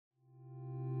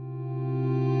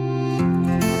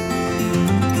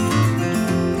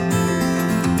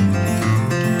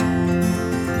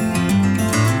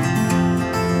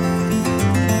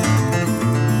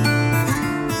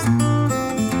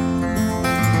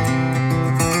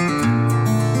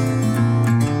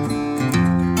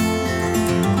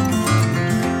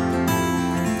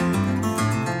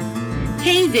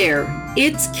there,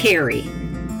 it's Carrie.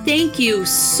 Thank you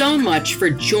so much for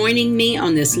joining me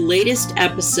on this latest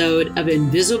episode of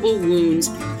Invisible Wounds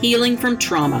Healing from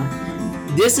Trauma.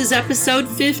 This is episode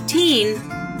 15,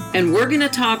 and we're going to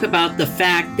talk about the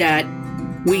fact that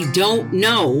we don't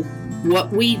know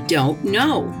what we don't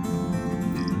know.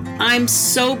 I'm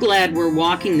so glad we're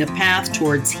walking the path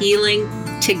towards healing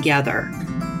together.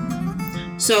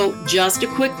 So just a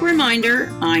quick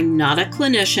reminder, I'm not a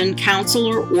clinician,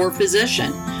 counselor, or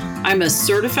physician. I'm a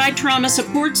certified trauma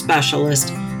support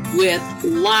specialist with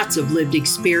lots of lived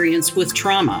experience with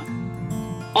trauma.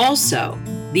 Also,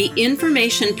 the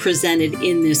information presented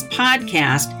in this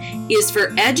podcast is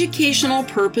for educational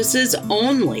purposes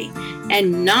only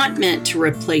and not meant to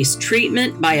replace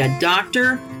treatment by a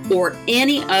doctor or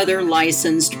any other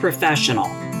licensed professional.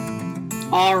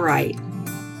 All right,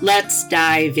 let's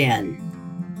dive in.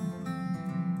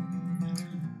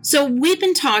 So we've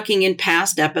been talking in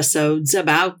past episodes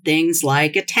about things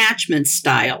like attachment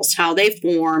styles, how they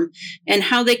form, and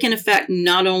how they can affect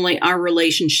not only our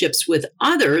relationships with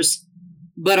others,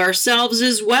 but ourselves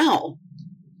as well.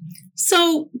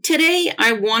 So today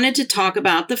I wanted to talk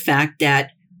about the fact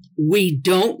that we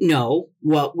don't know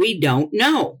what we don't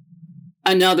know.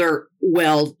 Another,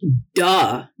 well,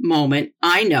 duh moment,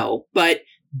 I know, but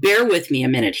bear with me a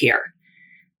minute here.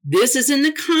 This is in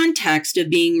the context of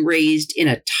being raised in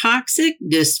a toxic,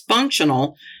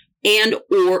 dysfunctional, and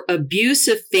or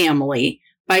abusive family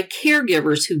by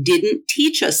caregivers who didn't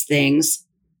teach us things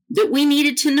that we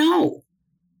needed to know.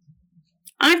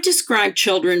 I've described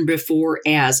children before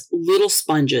as little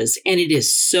sponges, and it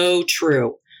is so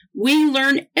true. We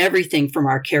learn everything from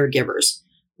our caregivers.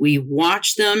 We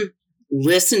watch them,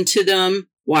 listen to them,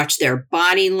 watch their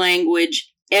body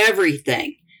language,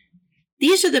 everything.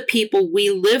 These are the people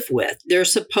we live with. They're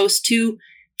supposed to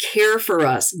care for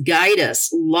us, guide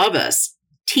us, love us,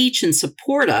 teach and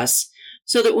support us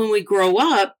so that when we grow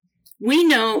up, we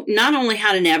know not only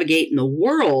how to navigate in the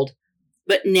world,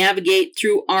 but navigate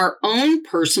through our own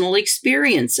personal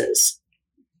experiences.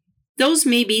 Those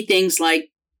may be things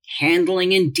like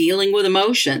handling and dealing with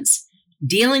emotions,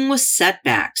 dealing with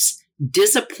setbacks,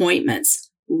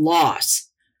 disappointments, loss,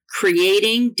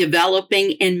 creating,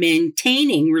 developing, and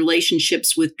maintaining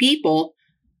relationships with people,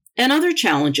 and other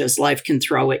challenges life can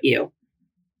throw at you.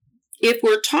 If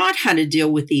we're taught how to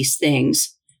deal with these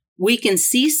things, we can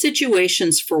see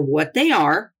situations for what they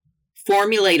are,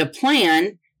 formulate a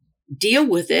plan, deal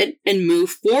with it, and move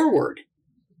forward.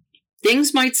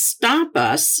 Things might stop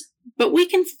us, but we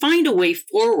can find a way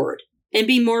forward and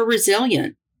be more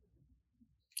resilient.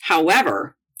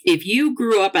 However, if you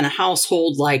grew up in a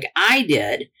household like I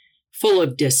did, full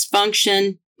of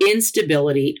dysfunction,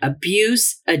 instability,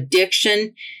 abuse,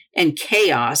 addiction, and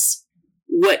chaos,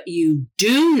 what you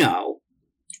do know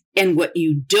and what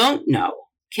you don't know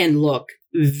can look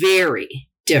very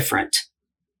different.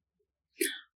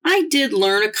 I did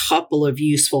learn a couple of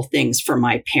useful things from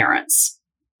my parents.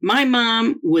 My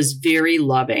mom was very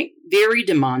loving, very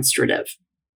demonstrative.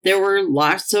 There were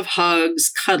lots of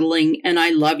hugs, cuddling, and I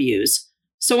love yous.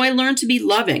 So I learned to be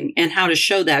loving and how to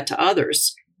show that to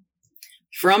others.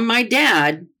 From my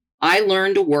dad, I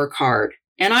learned to work hard,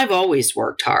 and I've always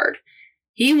worked hard.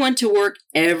 He went to work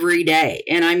every day.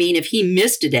 And I mean, if he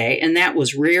missed a day, and that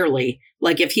was rarely,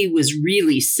 like if he was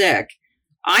really sick,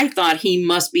 I thought he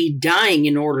must be dying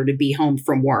in order to be home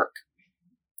from work.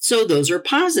 So those are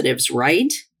positives,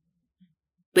 right?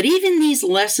 But even these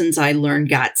lessons I learned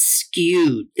got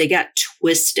skewed. They got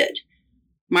twisted.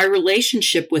 My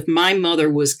relationship with my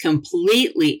mother was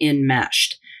completely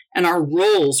enmeshed, and our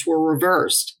roles were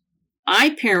reversed.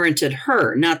 I parented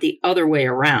her, not the other way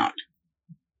around.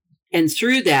 And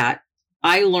through that,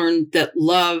 I learned that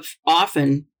love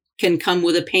often can come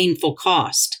with a painful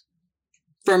cost.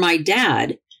 For my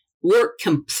dad, work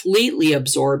completely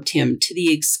absorbed him to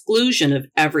the exclusion of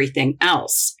everything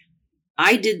else.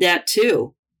 I did that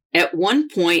too. At one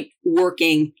point,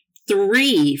 working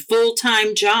 3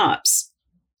 full-time jobs.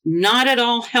 Not at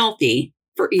all healthy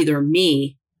for either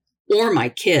me or my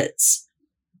kids.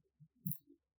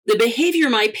 The behavior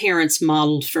my parents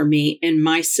modeled for me and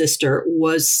my sister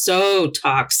was so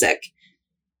toxic.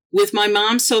 With my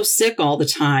mom so sick all the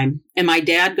time and my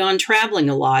dad gone traveling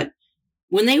a lot,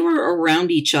 when they were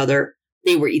around each other,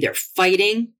 they were either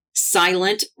fighting,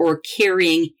 silent, or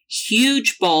carrying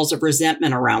huge balls of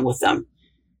resentment around with them.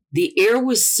 The air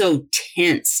was so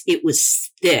tense, it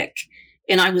was thick,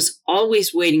 and I was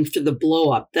always waiting for the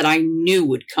blow up that I knew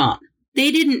would come. They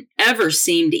didn't ever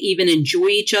seem to even enjoy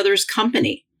each other's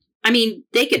company. I mean,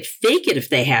 they could fake it if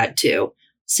they had to,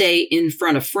 say in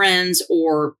front of friends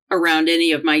or around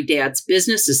any of my dad's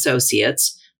business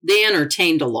associates, They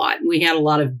entertained a lot. We had a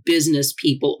lot of business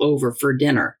people over for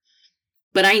dinner,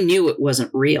 but I knew it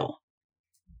wasn't real.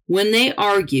 When they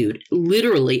argued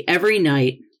literally every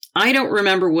night, I don't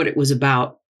remember what it was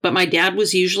about, but my dad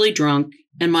was usually drunk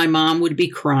and my mom would be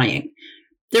crying.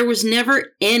 There was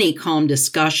never any calm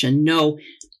discussion. No,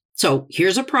 so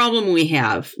here's a problem we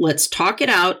have. Let's talk it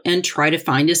out and try to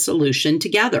find a solution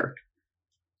together.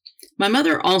 My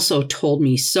mother also told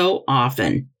me so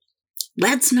often,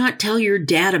 let's not tell your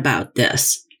dad about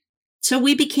this. So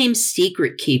we became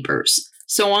secret keepers.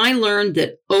 So I learned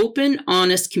that open,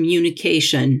 honest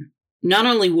communication not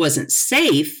only wasn't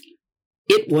safe,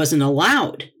 it wasn't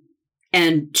allowed.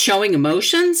 And showing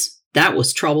emotions, that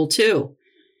was trouble too.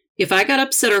 If I got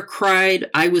upset or cried,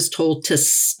 I was told to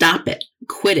stop it,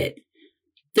 quit it.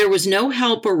 There was no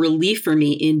help or relief for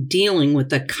me in dealing with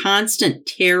the constant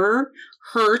terror,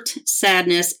 hurt,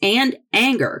 sadness, and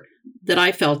anger that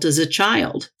I felt as a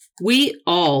child. We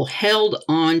all held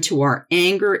on to our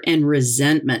anger and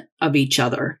resentment of each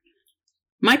other.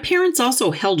 My parents also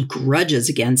held grudges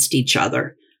against each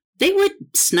other. They would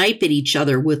snipe at each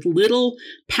other with little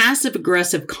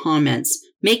passive-aggressive comments,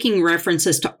 making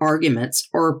references to arguments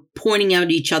or pointing out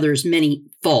each other's many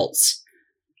faults.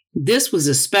 This was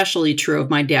especially true of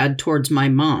my dad towards my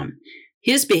mom.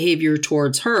 His behavior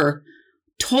towards her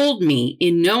told me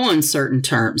in no uncertain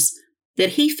terms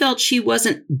that he felt she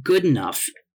wasn't good enough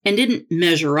and didn't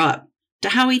measure up to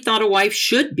how he thought a wife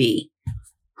should be.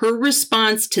 Her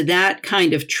response to that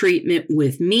kind of treatment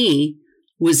with me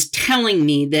was telling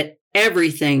me that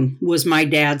everything was my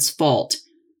dad's fault.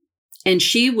 And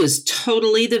she was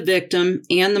totally the victim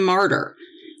and the martyr.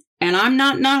 And I'm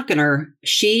not knocking her.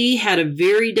 She had a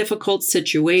very difficult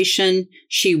situation.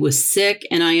 She was sick,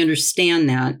 and I understand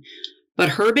that. But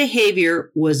her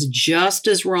behavior was just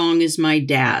as wrong as my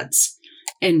dad's.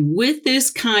 And with this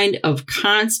kind of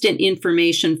constant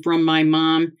information from my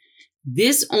mom,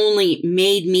 this only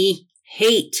made me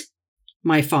hate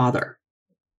my father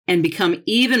and become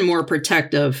even more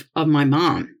protective of my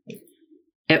mom.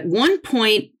 At one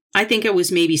point, I think I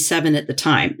was maybe 7 at the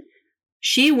time,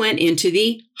 she went into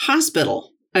the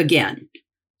hospital again.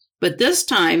 But this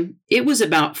time, it was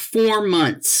about 4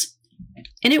 months.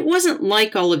 And it wasn't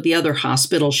like all of the other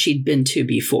hospitals she'd been to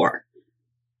before.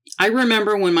 I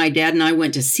remember when my dad and I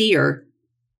went to see her,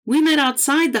 we met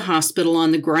outside the hospital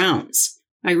on the grounds.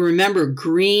 I remember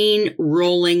green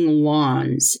rolling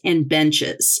lawns and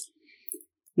benches.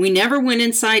 We never went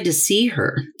inside to see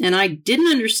her, and I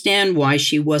didn't understand why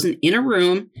she wasn't in a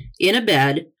room, in a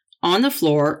bed, on the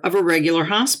floor of a regular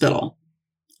hospital.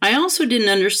 I also didn't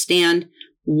understand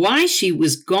why she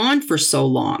was gone for so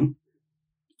long.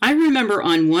 I remember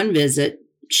on one visit,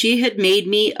 she had made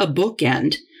me a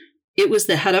bookend. It was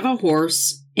the head of a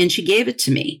horse, and she gave it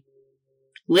to me.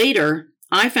 Later,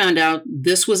 I found out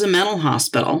this was a mental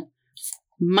hospital.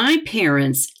 My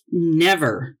parents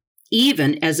never,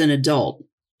 even as an adult,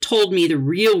 told me the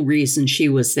real reason she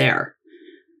was there.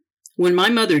 When my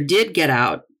mother did get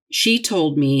out, she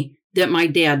told me that my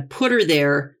dad put her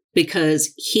there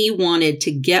because he wanted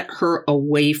to get her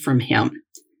away from him.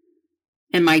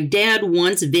 And my dad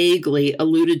once vaguely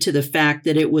alluded to the fact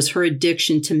that it was her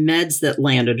addiction to meds that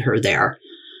landed her there.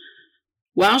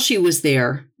 While she was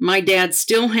there, my dad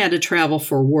still had to travel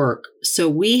for work, so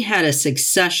we had a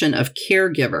succession of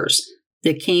caregivers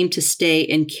that came to stay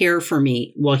and care for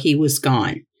me while he was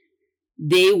gone.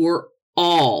 They were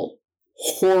all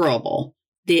horrible.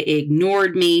 They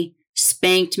ignored me,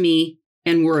 spanked me,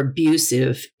 and were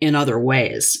abusive in other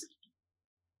ways.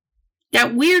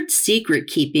 That weird secret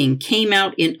keeping came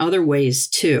out in other ways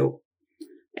too.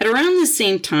 At around the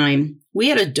same time, we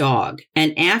had a dog,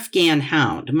 an Afghan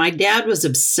hound. My dad was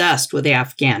obsessed with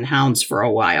Afghan hounds for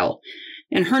a while,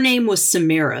 and her name was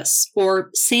Samaris, or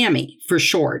Sammy for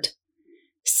short.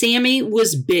 Sammy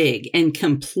was big and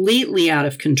completely out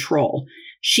of control.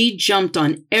 She jumped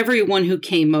on everyone who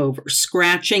came over,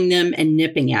 scratching them and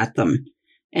nipping at them.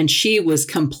 And she was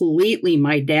completely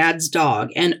my dad's dog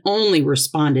and only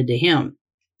responded to him.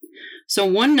 So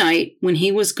one night when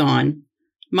he was gone,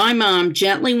 my mom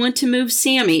gently went to move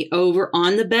Sammy over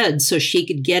on the bed so she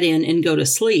could get in and go to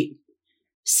sleep.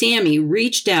 Sammy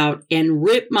reached out and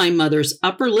ripped my mother's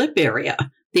upper lip area,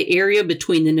 the area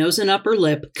between the nose and upper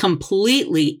lip,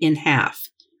 completely in half.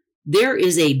 There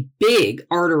is a big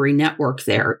artery network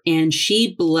there, and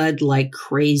she bled like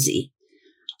crazy.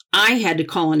 I had to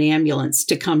call an ambulance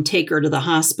to come take her to the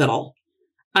hospital.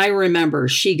 I remember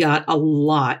she got a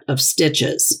lot of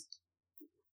stitches.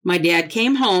 My dad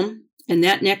came home, and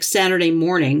that next Saturday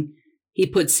morning, he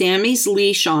put Sammy's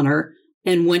leash on her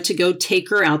and went to go take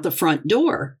her out the front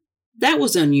door. That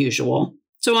was unusual,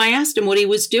 so I asked him what he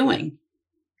was doing.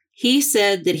 He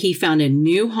said that he found a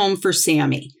new home for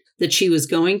Sammy, that she was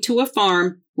going to a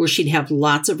farm where she'd have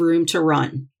lots of room to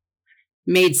run.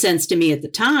 Made sense to me at the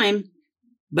time,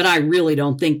 but I really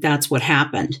don't think that's what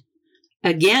happened.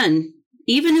 Again,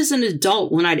 even as an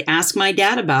adult, when I'd ask my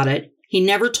dad about it, he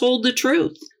never told the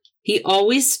truth. He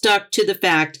always stuck to the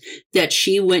fact that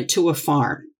she went to a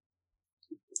farm.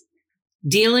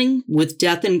 Dealing with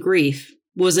death and grief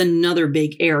was another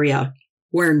big area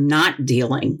where not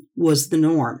dealing was the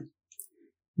norm.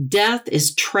 Death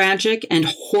is tragic and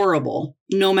horrible,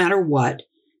 no matter what,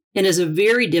 and is a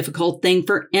very difficult thing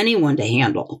for anyone to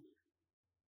handle.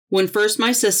 When first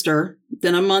my sister,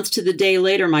 then a month to the day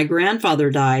later my grandfather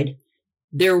died,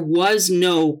 there was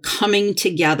no coming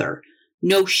together,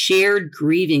 no shared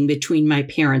grieving between my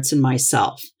parents and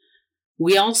myself.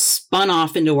 We all spun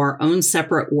off into our own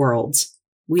separate worlds.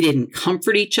 We didn't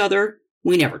comfort each other.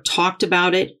 We never talked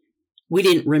about it. We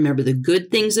didn't remember the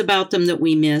good things about them that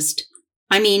we missed.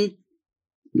 I mean,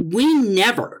 we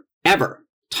never, ever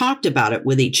talked about it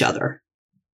with each other.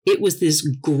 It was this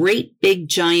great, big,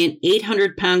 giant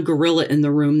 800-pound gorilla in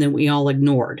the room that we all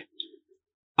ignored.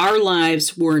 Our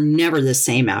lives were never the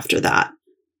same after that.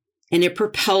 And it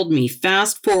propelled me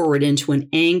fast forward into an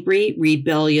angry,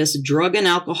 rebellious, drug and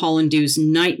alcohol-induced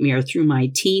nightmare through my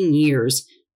teen years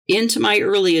into my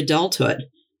early adulthood.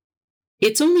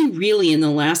 It's only really in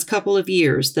the last couple of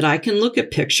years that I can look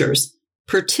at pictures,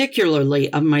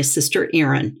 particularly of my sister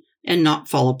Erin, and not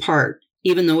fall apart,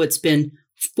 even though it's been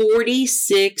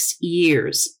 46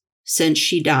 years since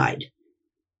she died.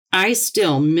 I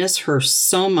still miss her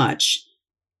so much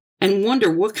and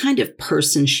wonder what kind of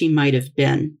person she might have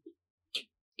been.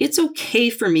 It's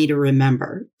okay for me to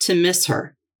remember, to miss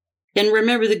her, and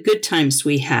remember the good times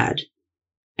we had,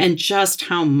 and just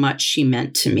how much she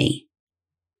meant to me.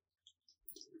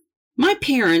 My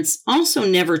parents also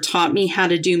never taught me how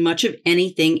to do much of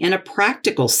anything in a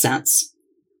practical sense.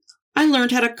 I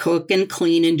learned how to cook and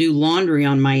clean and do laundry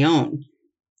on my own.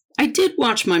 I did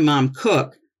watch my mom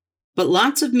cook, but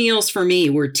lots of meals for me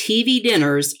were TV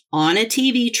dinners on a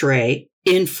TV tray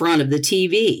in front of the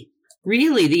TV.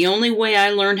 Really, the only way I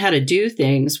learned how to do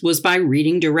things was by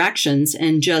reading directions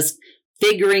and just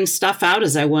figuring stuff out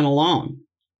as I went along.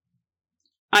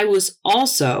 I was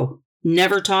also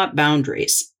never taught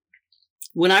boundaries.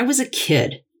 When I was a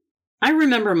kid, I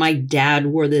remember my dad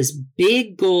wore this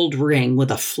big gold ring with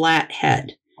a flat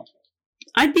head.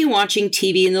 I'd be watching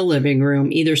TV in the living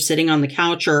room, either sitting on the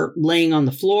couch or laying on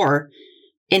the floor,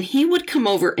 and he would come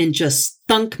over and just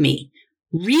thunk me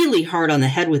really hard on the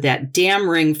head with that damn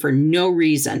ring for no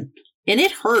reason, and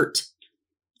it hurt.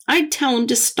 I'd tell him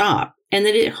to stop and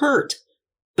that it hurt,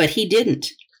 but he didn't.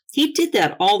 He did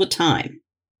that all the time.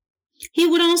 He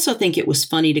would also think it was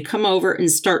funny to come over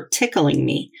and start tickling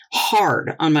me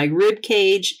hard on my rib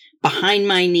cage, behind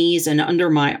my knees, and under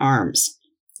my arms.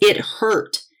 It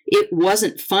hurt. It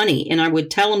wasn't funny, and I would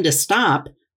tell him to stop,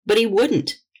 but he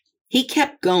wouldn't. He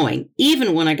kept going,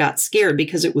 even when I got scared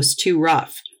because it was too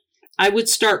rough. I would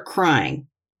start crying,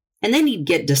 and then he'd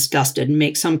get disgusted and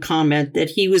make some comment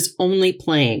that he was only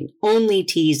playing, only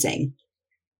teasing.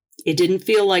 It didn't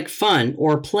feel like fun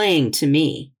or playing to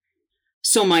me.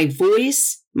 So my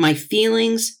voice, my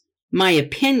feelings, my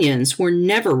opinions were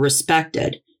never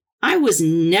respected. I was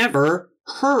never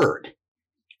heard.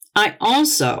 I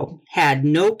also had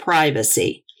no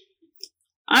privacy.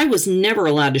 I was never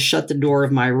allowed to shut the door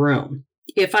of my room.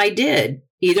 If I did,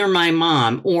 either my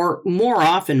mom or more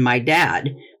often my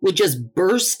dad would just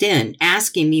burst in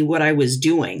asking me what I was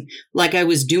doing, like I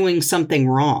was doing something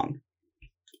wrong.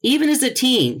 Even as a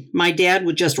teen, my dad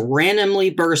would just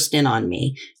randomly burst in on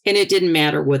me, and it didn't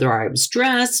matter whether I was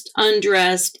dressed,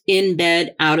 undressed, in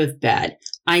bed, out of bed.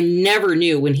 I never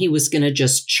knew when he was going to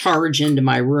just charge into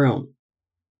my room.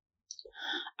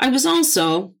 I was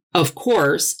also, of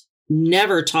course,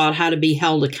 never taught how to be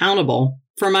held accountable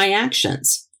for my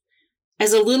actions.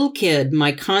 As a little kid,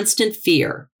 my constant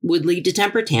fear would lead to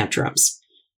temper tantrums.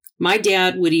 My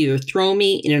dad would either throw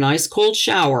me in an ice-cold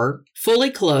shower,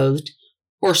 fully clothed,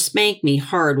 or spank me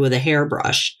hard with a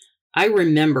hairbrush. I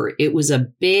remember it was a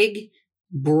big,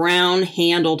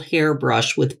 brown-handled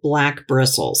hairbrush with black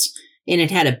bristles, and it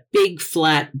had a big,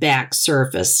 flat back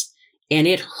surface, and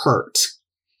it hurt.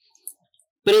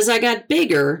 But as I got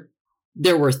bigger,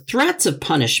 there were threats of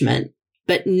punishment,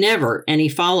 but never any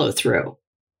follow-through.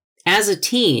 As a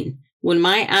teen, when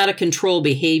my out-of-control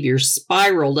behavior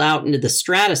spiraled out into the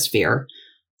stratosphere,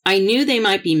 I knew they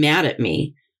might be mad at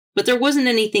me, but there wasn't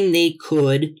anything they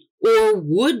could or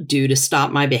would do to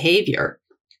stop my behavior.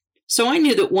 So I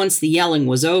knew that once the yelling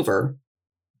was over,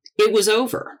 it was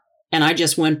over, and I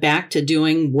just went back to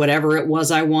doing whatever it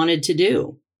was I wanted to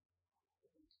do.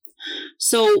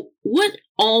 So what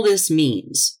all this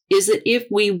means is that if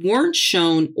we weren't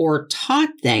shown or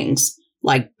taught things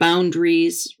like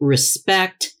boundaries,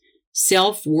 respect,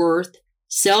 self-worth,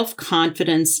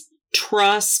 self-confidence,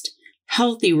 trust,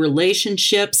 healthy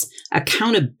relationships,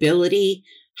 accountability,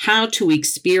 how to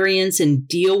experience and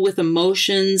deal with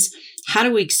emotions, how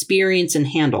to experience and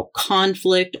handle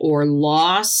conflict or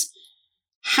loss,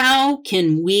 how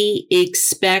can we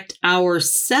expect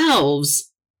ourselves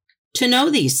to know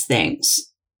these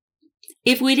things?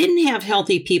 If we didn't have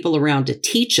healthy people around to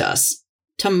teach us,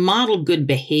 to model good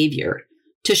behavior,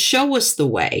 to show us the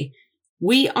way,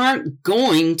 we aren't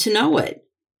going to know it.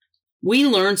 We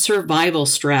learn survival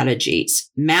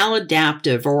strategies,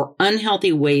 maladaptive or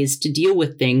unhealthy ways to deal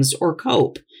with things or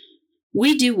cope.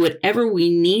 We do whatever we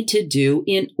need to do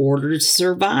in order to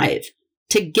survive,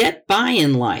 to get by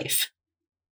in life.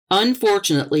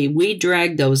 Unfortunately, we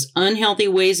drag those unhealthy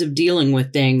ways of dealing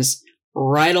with things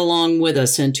right along with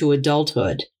us into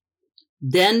adulthood.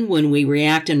 Then when we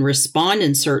react and respond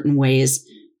in certain ways,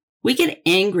 we get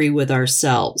angry with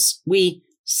ourselves. We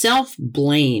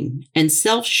self-blame and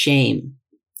self-shame.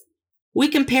 We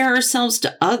compare ourselves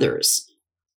to others.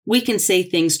 We can say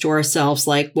things to ourselves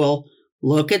like, well,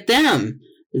 look at them.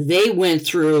 They went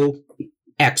through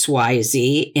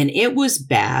XYZ and it was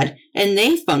bad and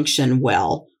they function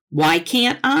well. Why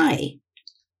can't I?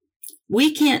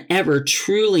 We can't ever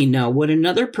truly know what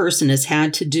another person has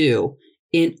had to do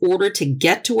in order to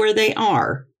get to where they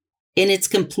are, and it's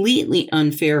completely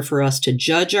unfair for us to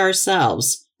judge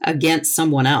ourselves against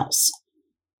someone else.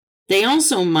 They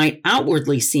also might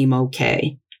outwardly seem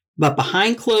okay, but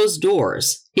behind closed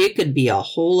doors, it could be a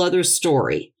whole other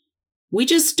story. We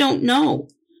just don't know.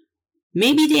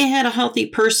 Maybe they had a healthy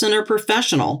person or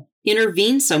professional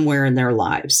intervene somewhere in their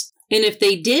lives, and if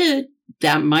they did,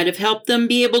 that might have helped them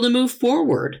be able to move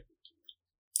forward.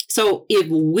 So if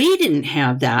we didn't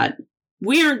have that,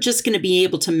 we aren't just going to be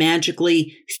able to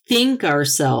magically think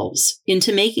ourselves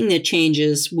into making the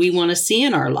changes we want to see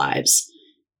in our lives.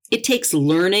 It takes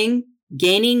learning,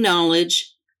 gaining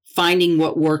knowledge, finding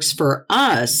what works for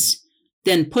us,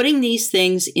 then putting these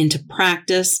things into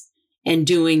practice and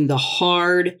doing the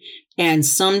hard and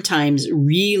sometimes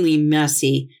really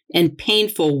messy and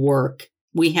painful work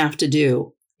we have to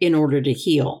do in order to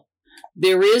heal.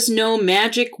 There is no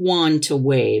magic wand to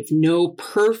wave, no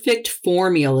perfect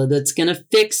formula that's going to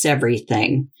fix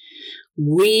everything.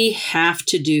 We have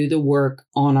to do the work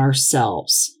on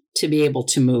ourselves to be able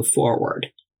to move forward.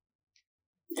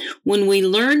 When we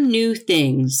learn new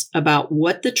things about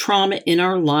what the trauma in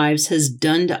our lives has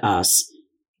done to us,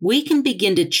 we can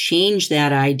begin to change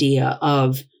that idea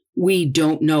of we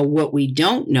don't know what we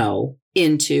don't know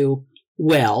into,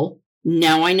 well,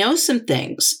 now I know some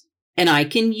things and I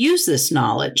can use this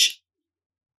knowledge.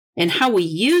 And how we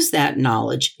use that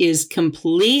knowledge is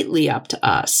completely up to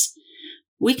us.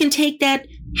 We can take that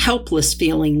helpless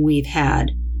feeling we've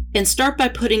had and start by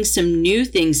putting some new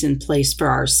things in place for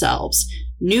ourselves,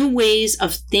 new ways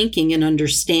of thinking and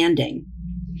understanding.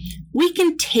 We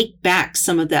can take back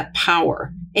some of that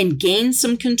power and gain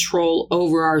some control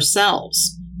over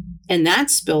ourselves. And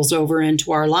that spills over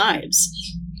into our lives.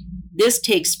 This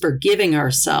takes forgiving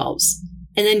ourselves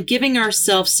and then giving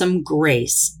ourselves some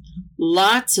grace,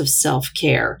 lots of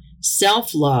self-care,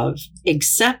 self-love,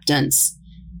 acceptance.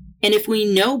 And if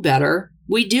we know better,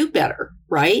 we do better,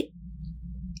 right?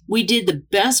 We did the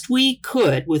best we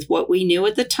could with what we knew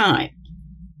at the time,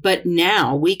 but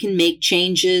now we can make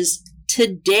changes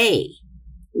today,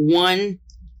 one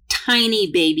tiny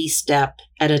baby step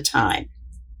at a time.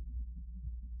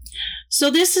 So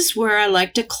this is where I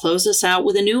like to close us out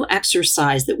with a new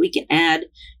exercise that we can add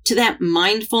to that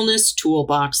mindfulness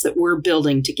toolbox that we're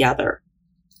building together.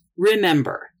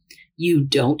 Remember, you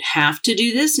don't have to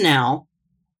do this now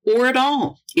or at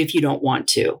all if you don't want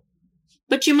to,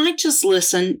 but you might just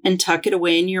listen and tuck it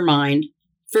away in your mind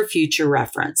for future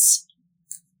reference.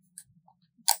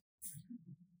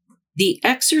 The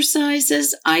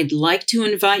exercises I'd like to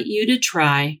invite you to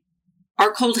try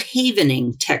are called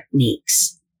havening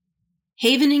techniques.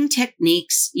 Havening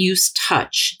techniques use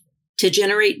touch to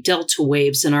generate delta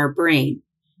waves in our brain.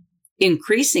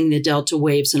 Increasing the delta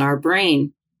waves in our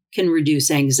brain can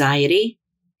reduce anxiety,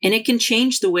 and it can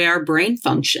change the way our brain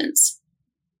functions.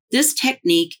 This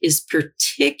technique is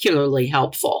particularly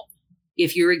helpful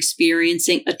if you're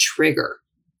experiencing a trigger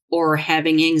or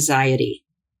having anxiety.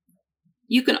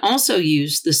 You can also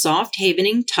use the soft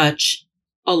havening touch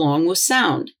along with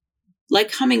sound,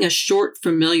 like humming a short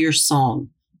familiar song,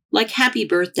 like Happy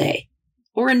Birthday,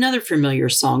 or another familiar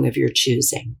song of your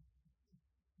choosing.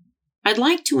 I'd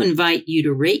like to invite you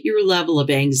to rate your level of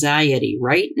anxiety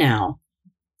right now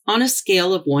on a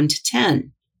scale of 1 to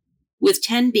 10, with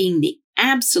 10 being the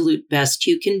absolute best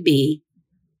you can be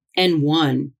and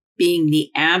 1 being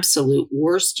the absolute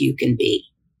worst you can be.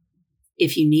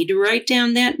 If you need to write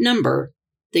down that number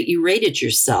that you rated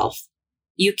yourself,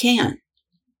 you can.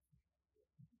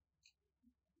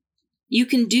 You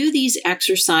can do these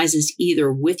exercises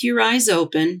either with your eyes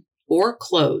open or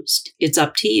closed. It's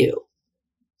up to you.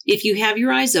 If you have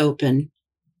your eyes open,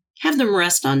 have them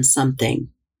rest on something,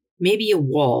 maybe a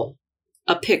wall,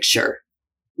 a picture,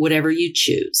 whatever you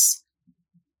choose.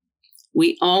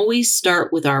 We always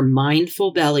start with our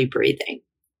mindful belly breathing.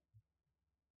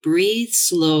 Breathe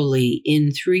slowly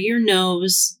in through your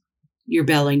nose, your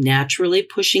belly naturally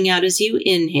pushing out as you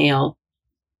inhale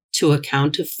to a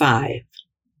count of 5.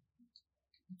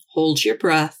 Hold your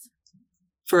breath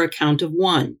for a count of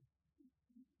 1.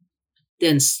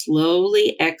 Then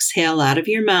slowly exhale out of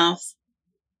your mouth.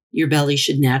 Your belly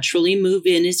should naturally move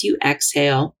in as you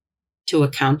exhale to a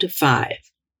count of 5.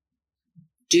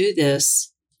 Do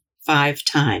this 5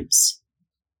 times.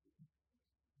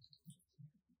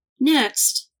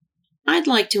 Next, I'd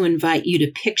like to invite you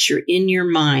to picture in your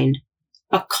mind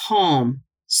a calm,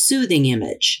 soothing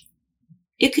image.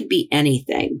 It could be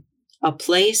anything, a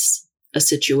place, a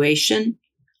situation,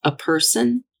 a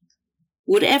person,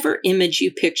 whatever image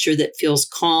you picture that feels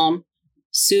calm,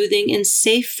 soothing, and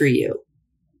safe for you.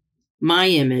 My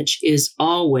image is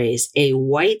always a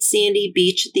white sandy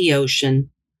beach at the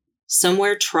ocean,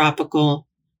 somewhere tropical,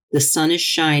 the sun is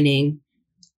shining,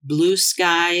 blue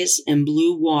skies and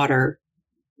blue water,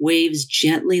 waves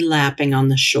gently lapping on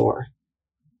the shore.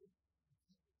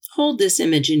 Hold this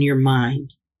image in your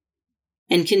mind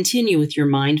and continue with your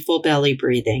mindful belly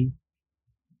breathing.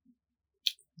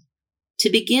 To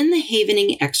begin the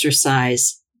havening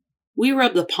exercise, we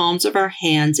rub the palms of our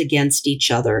hands against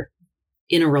each other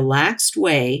in a relaxed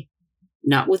way,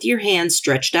 not with your hands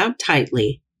stretched out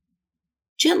tightly.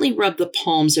 Gently rub the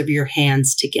palms of your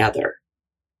hands together.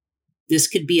 This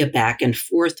could be a back and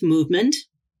forth movement,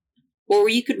 or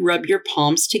you could rub your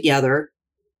palms together,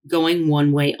 going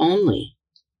one way only.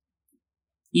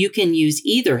 You can use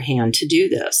either hand to do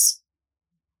this.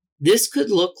 This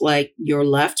could look like your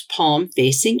left palm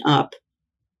facing up,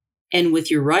 and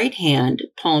with your right hand,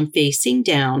 palm facing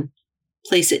down,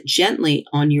 place it gently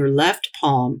on your left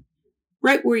palm,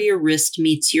 right where your wrist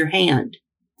meets your hand.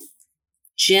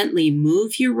 Gently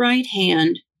move your right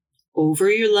hand over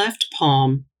your left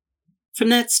palm from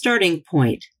that starting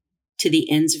point to the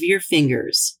ends of your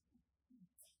fingers.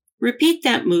 Repeat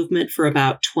that movement for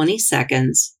about 20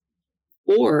 seconds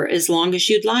or as long as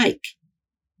you'd like.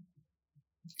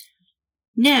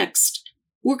 Next,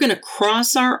 we're going to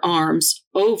cross our arms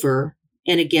over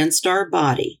and against our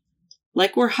body,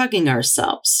 like we're hugging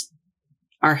ourselves.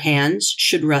 Our hands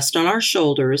should rest on our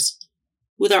shoulders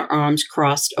with our arms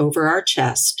crossed over our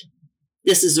chest.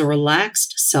 This is a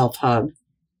relaxed self-hug.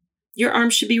 Your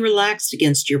arms should be relaxed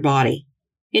against your body,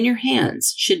 and your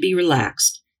hands should be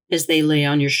relaxed as they lay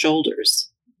on your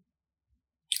shoulders.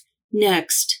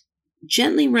 Next,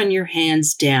 gently run your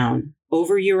hands down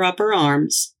over your upper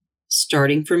arms,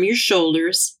 starting from your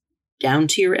shoulders down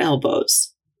to your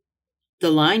elbows. The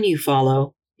line you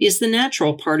follow is the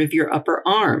natural part of your upper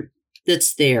arm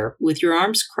that's there with your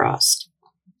arms crossed.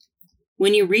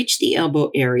 When you reach the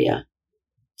elbow area,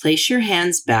 place your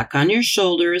hands back on your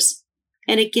shoulders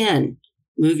and again,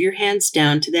 move your hands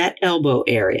down to that elbow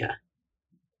area.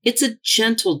 It's a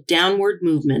gentle downward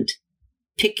movement,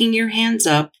 picking your hands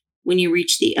up when you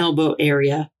reach the elbow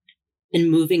area and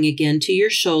moving again to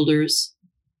your shoulders,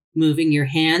 moving your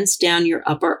hands down your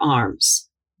upper arms.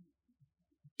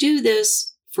 Do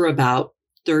this for about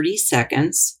 30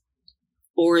 seconds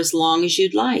or as long as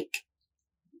you'd like.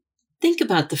 Think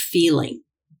about the feeling,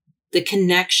 the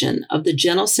connection of the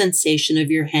gentle sensation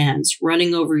of your hands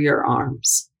running over your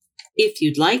arms. If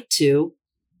you'd like to,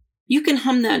 you can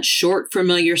hum that short,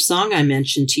 familiar song I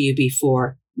mentioned to you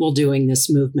before while doing this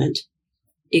movement.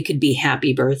 It could be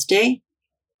Happy Birthday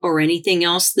or anything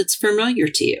else that's familiar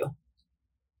to you.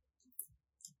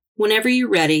 Whenever you're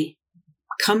ready,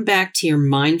 come back to your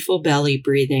mindful belly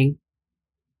breathing.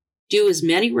 Do as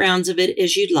many rounds of it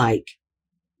as you'd like.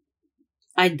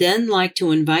 I'd then like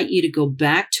to invite you to go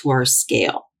back to our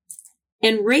scale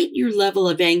and rate your level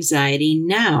of anxiety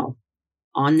now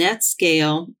on that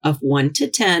scale of 1 to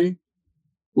 10,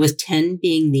 with 10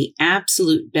 being the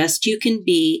absolute best you can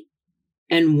be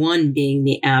and 1 being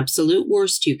the absolute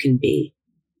worst you can be.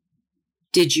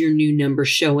 Did your new number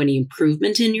show any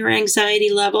improvement in your anxiety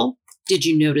level? Did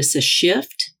you notice a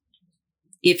shift?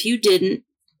 If you didn't,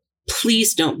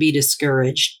 please don't be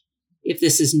discouraged. If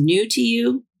this is new to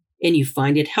you and you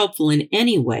find it helpful in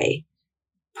any way,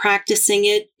 Practicing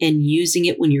it and using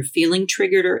it when you're feeling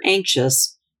triggered or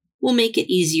anxious will make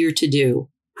it easier to do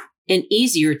and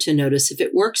easier to notice if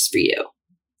it works for you.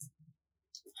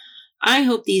 I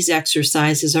hope these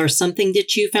exercises are something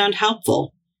that you found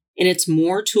helpful, and it's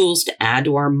more tools to add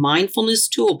to our mindfulness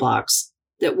toolbox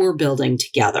that we're building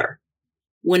together.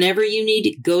 Whenever you need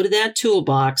to go to that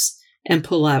toolbox and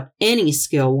pull out any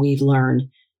skill we've learned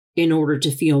in order to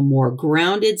feel more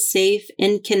grounded, safe,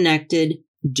 and connected,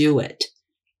 do it.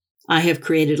 I have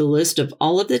created a list of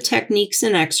all of the techniques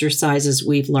and exercises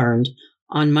we've learned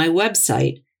on my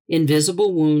website,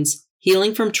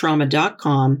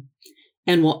 InvisibleWoundsHealingFromTrauma.com,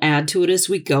 and will add to it as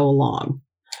we go along.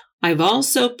 I've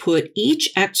also put each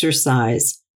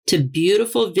exercise to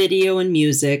beautiful video and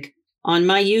music on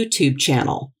my YouTube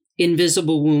channel,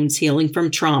 Invisible Wounds Healing from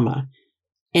Trauma.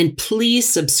 And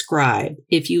please subscribe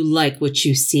if you like what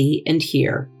you see and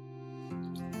hear.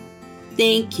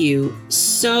 Thank you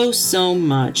so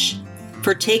much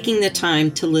for taking the time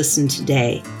to listen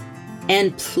today.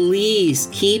 And please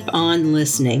keep on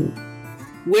listening.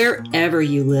 Wherever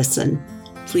you listen,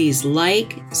 please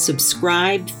like,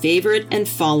 subscribe, favorite, and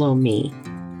follow me.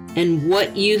 And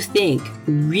what you think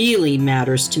really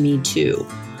matters to me too.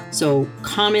 So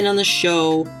comment on the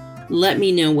show. Let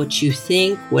me know what you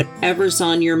think, whatever's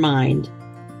on your mind.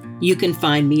 You can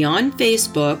find me on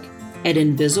Facebook at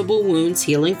Invisible Wounds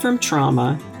Healing from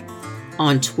Trauma,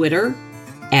 on Twitter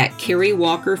at Carrie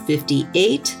Walker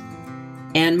 58,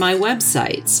 and my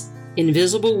websites,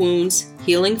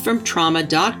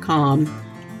 InvisibleWoundsHealingFromTrauma.com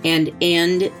and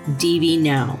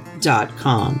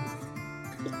EndDVNow.com.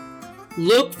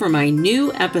 Look for my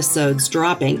new episodes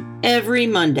dropping every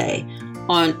Monday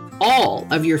on all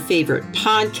of your favorite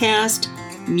podcast,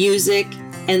 music,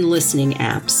 and listening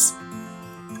apps.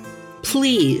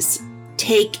 Please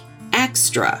take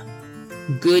extra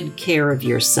good care of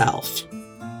yourself,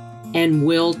 and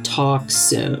we'll talk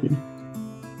soon.